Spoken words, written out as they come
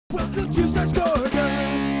Welcome to Science Corner.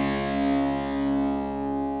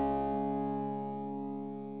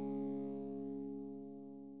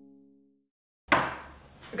 I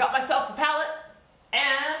got myself a pallet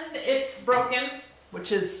and it's broken,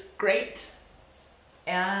 which is great.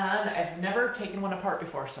 And I've never taken one apart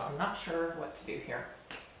before, so I'm not sure what to do here.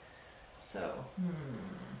 So,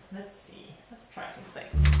 let's see. Let's try some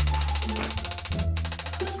things.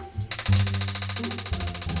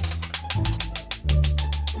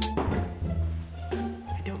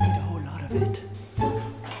 I don't need a whole lot of it.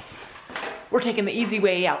 We're taking the easy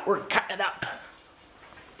way out. We're cutting it up.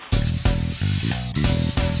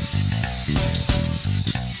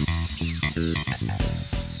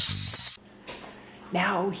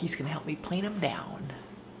 Now he's gonna help me plane them down.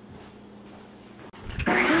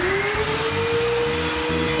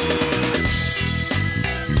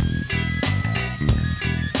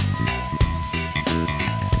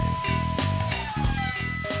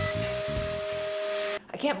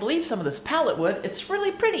 I can't believe some of this pallet wood. It's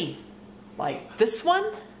really pretty. Like this one.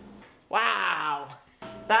 Wow,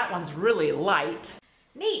 that one's really light.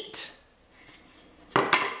 Neat.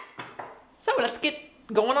 So let's get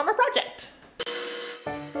going on our project.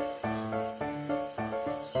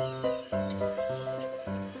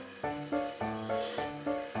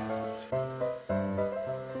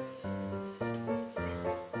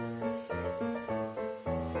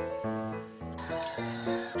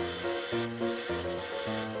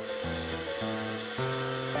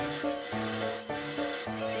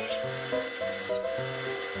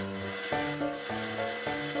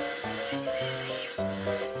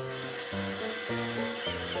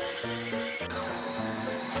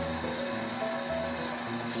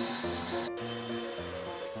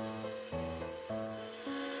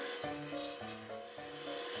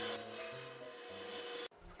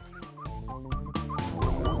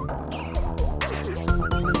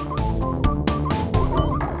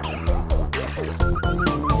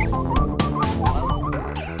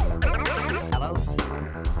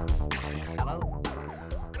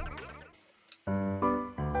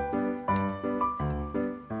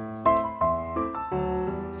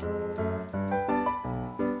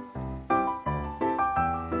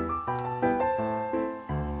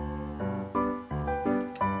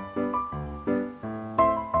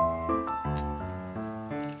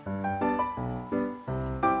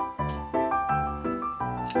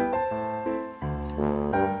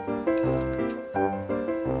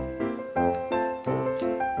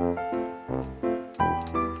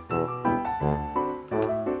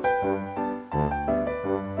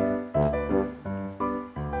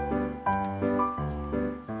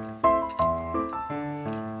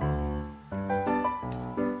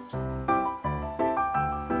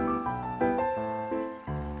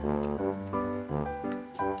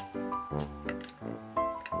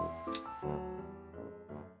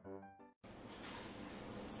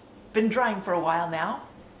 Been drying for a while now.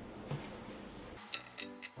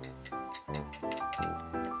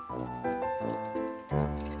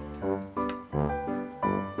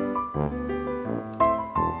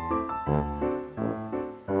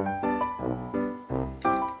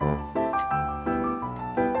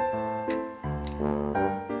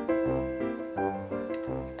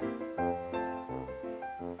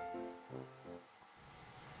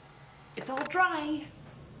 It's all dry.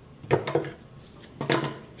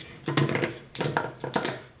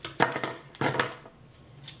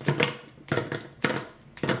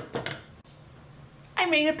 I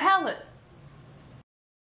made a pallet.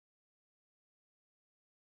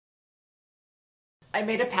 I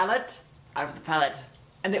made a pallet out of the pallet,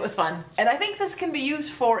 and it was fun. And I think this can be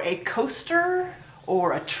used for a coaster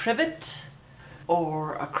or a trivet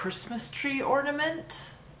or a Christmas tree ornament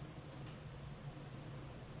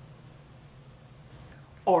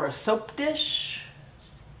or a soap dish.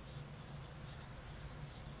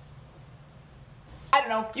 I don't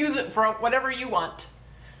know, use it for whatever you want.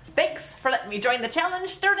 Thanks for letting me join the challenge,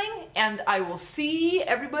 Sterling, and I will see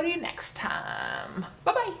everybody next time.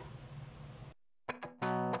 Bye-bye.